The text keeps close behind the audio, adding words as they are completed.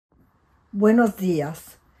Buenos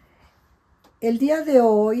días. El día de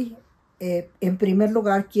hoy, en primer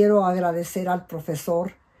lugar, quiero agradecer al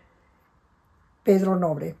profesor Pedro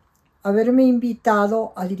Nobre haberme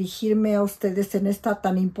invitado a dirigirme a ustedes en esta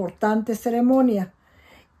tan importante ceremonia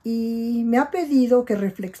y me ha pedido que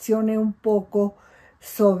reflexione un poco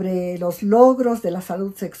sobre los logros de la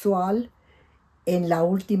salud sexual en la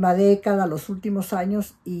última década, los últimos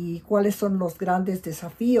años y cuáles son los grandes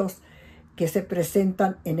desafíos que se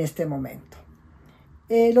presentan en este momento.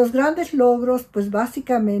 Los grandes logros, pues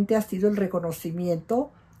básicamente ha sido el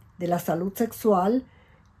reconocimiento de la salud sexual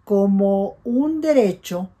como un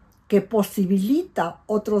derecho que posibilita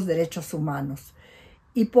otros derechos humanos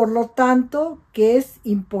y por lo tanto que es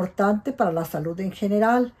importante para la salud en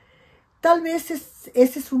general. Tal vez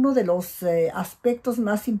ese es uno de los aspectos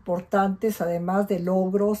más importantes, además de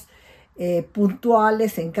logros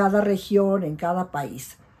puntuales en cada región, en cada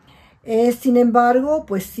país. Sin embargo,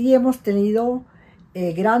 pues sí hemos tenido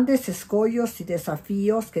grandes escollos y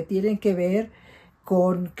desafíos que tienen que ver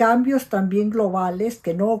con cambios también globales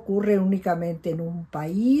que no ocurren únicamente en un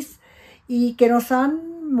país y que nos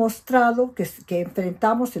han mostrado que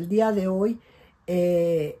enfrentamos el día de hoy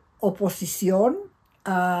oposición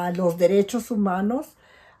a los derechos humanos,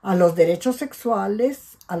 a los derechos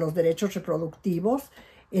sexuales, a los derechos reproductivos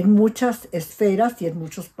en muchas esferas y en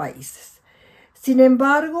muchos países. Sin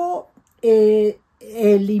embargo,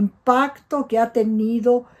 el impacto que ha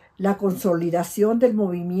tenido la consolidación del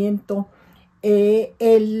movimiento, la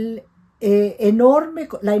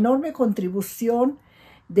enorme contribución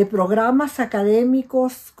de programas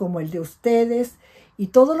académicos como el de ustedes y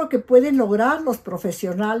todo lo que pueden lograr los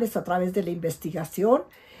profesionales a través de la investigación,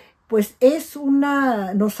 pues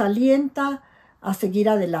nos alienta a seguir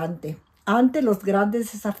adelante ante los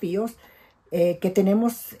grandes desafíos que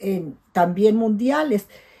tenemos también mundiales,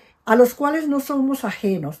 a los cuales no somos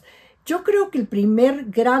ajenos. Yo creo que el primer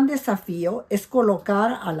gran desafío es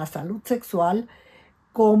colocar a la salud sexual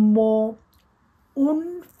como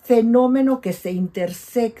un fenómeno que se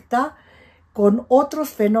intersecta con otros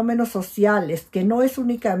fenómenos sociales, que no es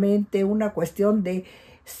únicamente una cuestión de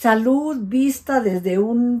salud vista desde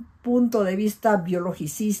un punto de vista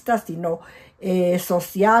biologicista, sino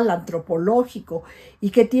social, antropológico,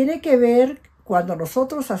 y que tiene que ver, cuando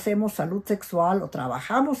nosotros hacemos salud sexual o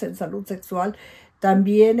trabajamos en salud sexual,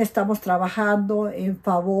 también estamos trabajando en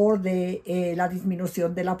favor de la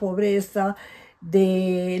disminución de la pobreza,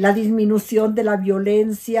 de la disminución de la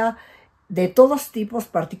violencia, de todos tipos,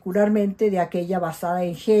 particularmente de aquella basada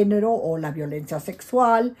en género o la violencia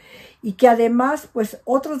sexual, y que además, pues,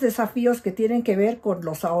 otros desafíos que tienen que ver con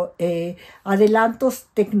los adelantos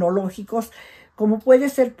tecnológicos, como puede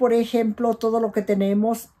ser, por ejemplo, todo lo que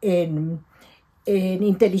tenemos en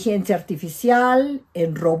inteligencia artificial,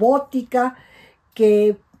 en robótica,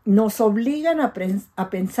 que nos obligan a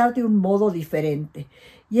pensar de un modo diferente.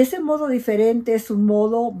 Y ese modo diferente es un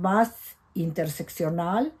modo más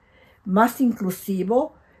interseccional, más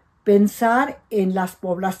inclusivo, pensar en las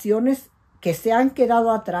poblaciones que se han quedado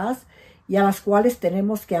atrás y a las cuales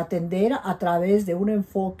tenemos que atender a través de un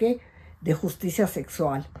enfoque de justicia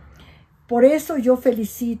sexual. Por eso yo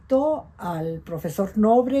felicito al profesor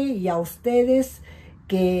Nobre y a ustedes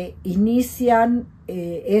que inician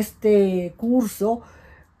este curso,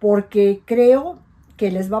 porque creo que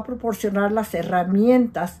les va a proporcionar las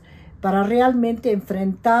herramientas para realmente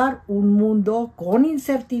enfrentar un mundo con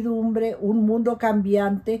incertidumbre, un mundo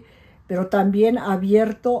cambiante, pero también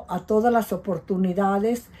abierto a todas las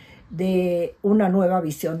oportunidades de una nueva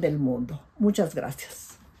visión del mundo. Muchas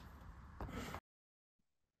gracias.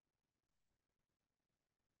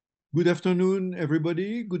 Good afternoon,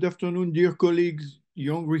 everybody. Good afternoon, dear colleagues,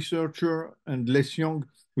 young researcher and less young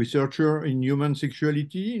researcher in human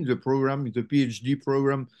sexuality in the PhD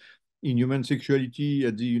program in human sexuality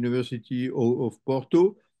at the University of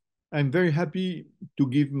Porto. I'm very happy to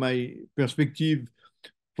give my perspective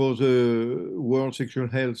for the World Sexual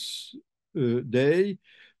Health Day.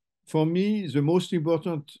 For me, the most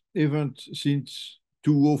important event since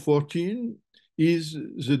 2014 is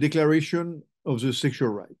the Declaration of the Sexual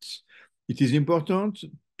Rights. It is important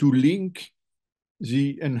to link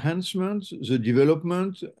the enhancement, the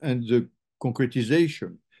development, and the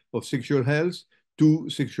concretization of sexual health to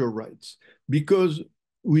sexual rights, because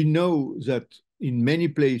we know that in many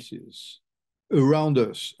places around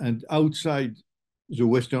us and outside the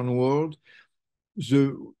Western world,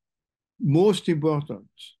 the most important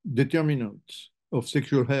determinant of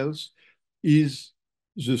sexual health is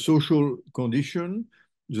the social condition,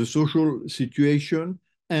 the social situation,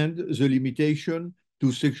 and the limitation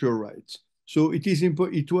to sexual rights. So it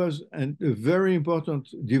was a very important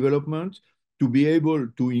development to be able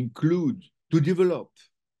to include, to develop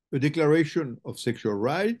a declaration of sexual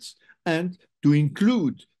rights and to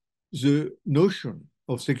include the notion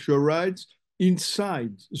of sexual rights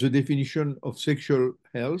inside the definition of sexual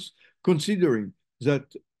health, considering that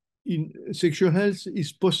sexual health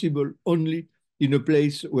is possible only in a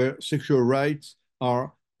place where sexual rights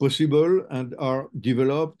are possible and are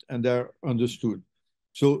developed and are understood.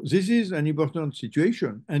 So this is an important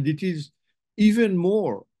situation, and it is even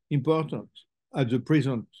more important at the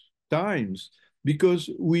present times because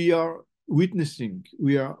we are witnessing,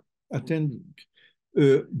 we are attending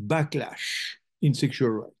a backlash in sexual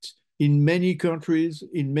rights. In many countries,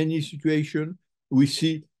 in many situations, we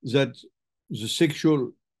see that the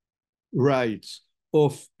sexual rights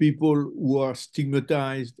of people who are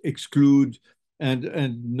stigmatized, excluded, and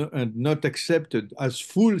not accepted as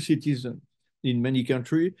full citizens in many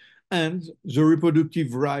countries, and the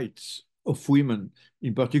reproductive rights of women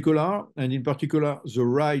in particular, and in particular the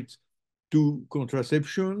right to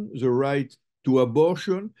contraception, the right to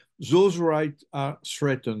abortion, those rights are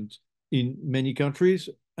threatened in many countries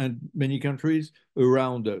and many countries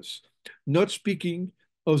around us. Not speaking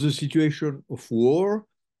of the situation of war,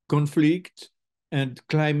 conflict, and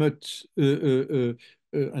climate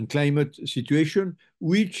situation,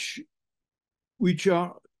 which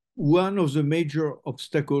are one of the major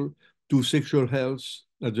obstacles to sexual health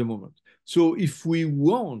at the moment. So if we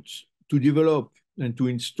want to develop and to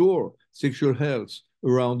install sexual health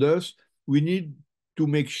around us, we need to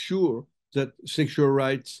make sure that sexual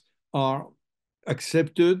rights are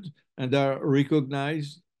accepted and are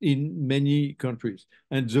recognized in many countries.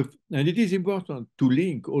 And it is important to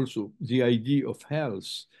link also the idea of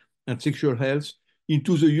health and sexual health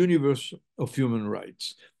into the universe of human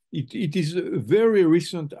rights. It is a very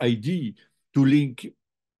recent idea to link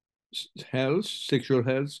health, sexual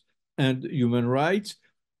health, and human rights,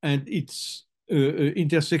 and its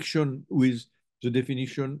intersection with the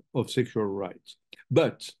definition of sexual rights.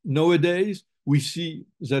 But nowadays, we see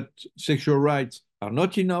that sexual rights are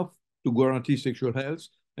not enough to guarantee sexual health,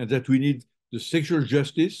 and that we need the sexual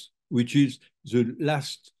justice, which is the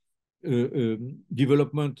last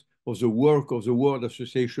development of the work of the World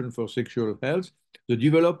Association for Sexual Health, the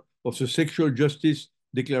development of the Sexual Justice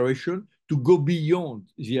Declaration to go beyond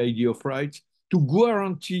the idea of rights, to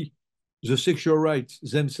guarantee the sexual rights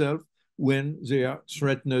themselves when they are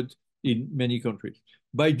threatened in many countries.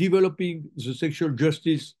 By developing the Sexual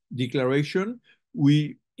Justice Declaration,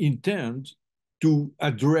 we intend to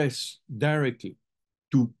address directly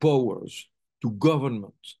to powers, to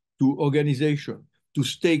governments, to organizations, to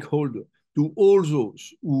stakeholders, to all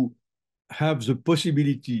those who have the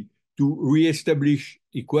possibility to reestablish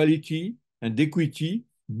equality and equity,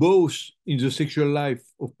 both in the sexual life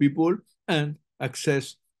of people and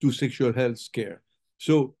access to sexual health care.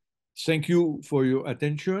 So thank you for your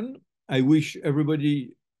attention. I wish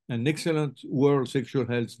everybody an excellent World Sexual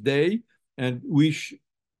Health Day and wish,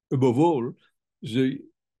 above all, the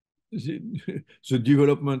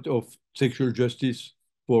development of sexual justice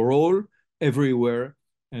for all, everywhere,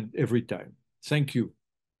 and every time. Thank you.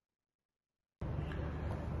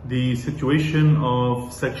 The situation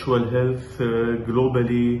of sexual health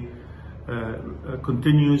globally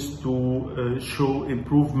continues to show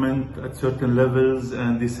improvement at certain levels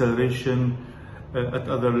and deceleration at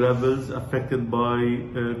other levels, affected by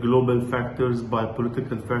global factors, by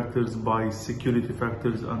political factors, by security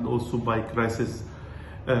factors, and also by crisis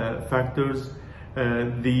factors.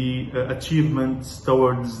 The achievements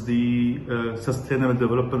towards the Sustainable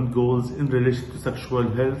Development Goals in relation to sexual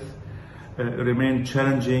health remain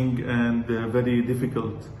challenging and very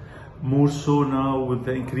difficult. More so now with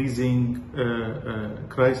the increasing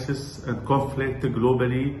crisis and conflict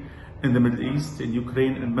globally in the Middle East, in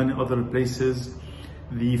Ukraine and many other places.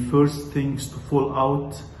 The first things to fall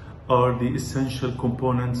out are the essential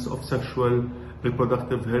components of sexual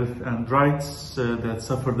reproductive health and rights that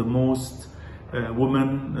suffer the most.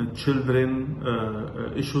 Women,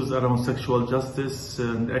 children, issues around sexual justice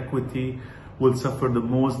and equity will suffer the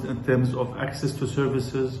most in terms of access to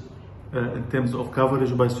services, in terms of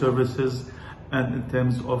coverage by services, and in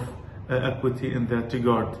terms of equity in that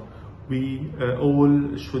regard. We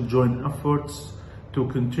all should join efforts to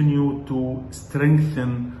continue to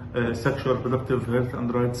strengthen sexual reproductive health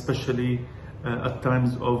and rights, especially at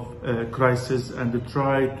times of crisis, and to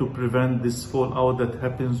try to prevent this fallout that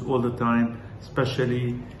happens all the time,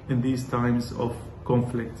 especially in these times of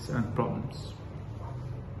conflicts and problems.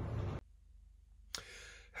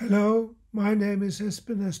 Hello, my name is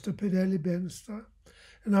Benestad Benestad,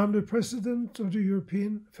 and I'm the president of the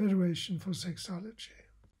European Federation for Sexology.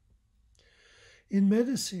 In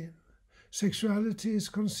medicine, Sexuality is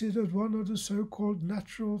considered one of the so-called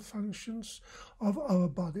natural functions of our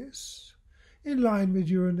bodies, in line with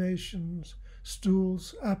urination,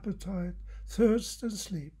 stools, appetite, thirst and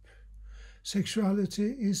sleep.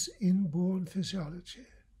 Sexuality is inborn physiology.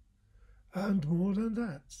 And more than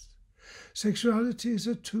that, sexuality is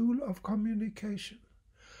a tool of communication.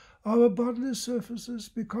 Our bodily surfaces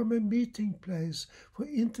become a meeting place for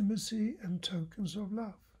intimacy and tokens of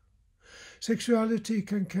love. Sexuality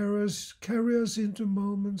can carry us into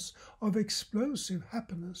moments of explosive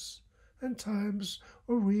happiness and times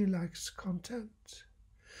of relaxed content.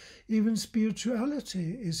 Even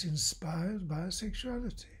spirituality is inspired by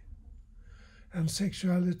sexuality. And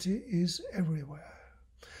sexuality is everywhere.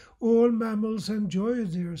 All mammals enjoy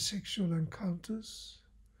their sexual encounters.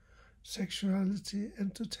 Sexuality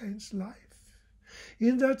entertains life,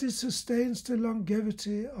 in that it sustains the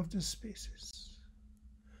longevity of the species.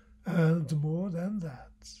 And more than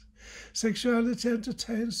that, sexuality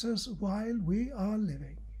entertains us while we are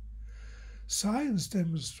living. Science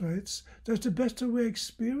demonstrates that the better we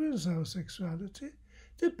experience our sexuality,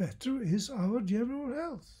 the better is our general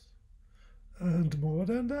health. And more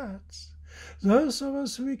than that, those of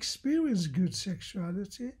us who experience good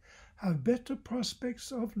sexuality have better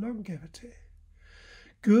prospects of longevity.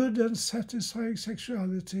 Good and satisfying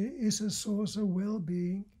sexuality is a source of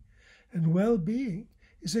well-being, and well-being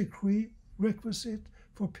is a prerequisite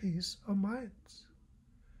for peace of mind.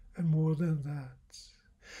 And more than that,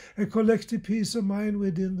 a collective peace of mind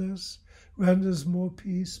within us renders more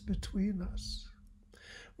peace between us.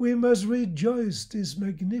 We must rejoice this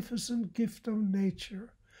magnificent gift of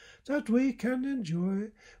nature that we can enjoy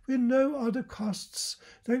with no other costs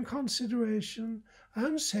than consideration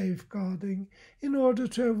and safeguarding in order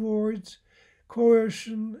to avoid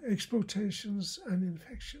coercion, exploitations and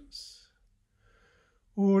infections.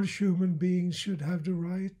 All human beings should have the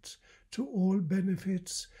right to all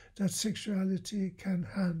benefits that sexuality can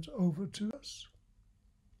hand over to us.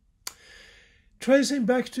 Tracing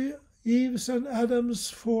back to Eve's and Adam's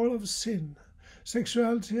fall of sin,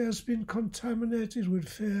 sexuality has been contaminated with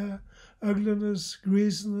fear, ugliness,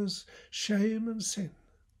 greasiness, shame and sin.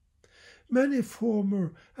 Many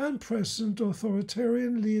former and present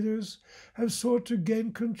authoritarian leaders have sought to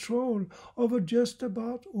gain control over just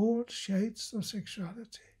about all shades of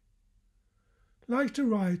sexuality, like the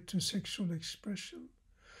right to sexual expression,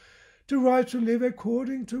 the right to live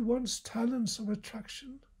according to one's talents of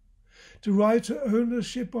attraction, the right to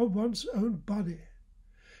ownership of one's own body,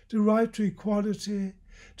 the right to equality,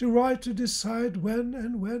 the right to decide when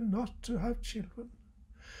and when not to have children,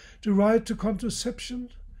 the right to contraception,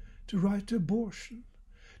 the right to abortion,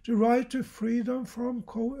 the right to freedom from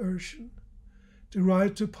coercion, the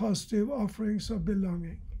right to positive offerings of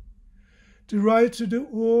belonging, the right to do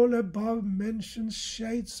all above mentioned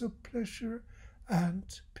shades of pleasure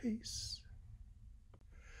and peace.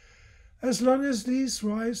 As long as these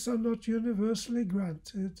rights are not universally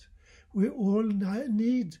granted, we all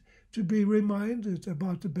need to be reminded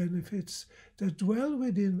about the benefits that dwell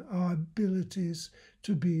within our abilities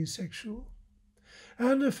to be sexual,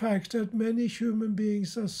 and the fact that many human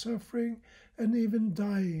beings are suffering and even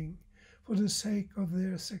dying for the sake of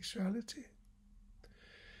their sexuality.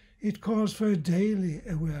 It calls for a daily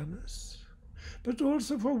awareness, but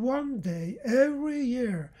also for one day every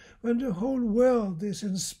year when the whole world is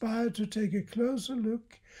inspired to take a closer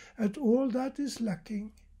look at all that is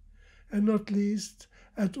lacking, and not least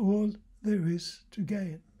at all there is to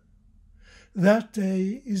gain. That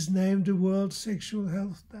day is named the World Sexual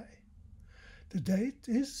Health Day. The date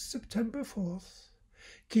is September 4th.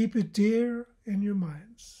 Keep it dear in your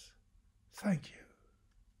minds. Thank you.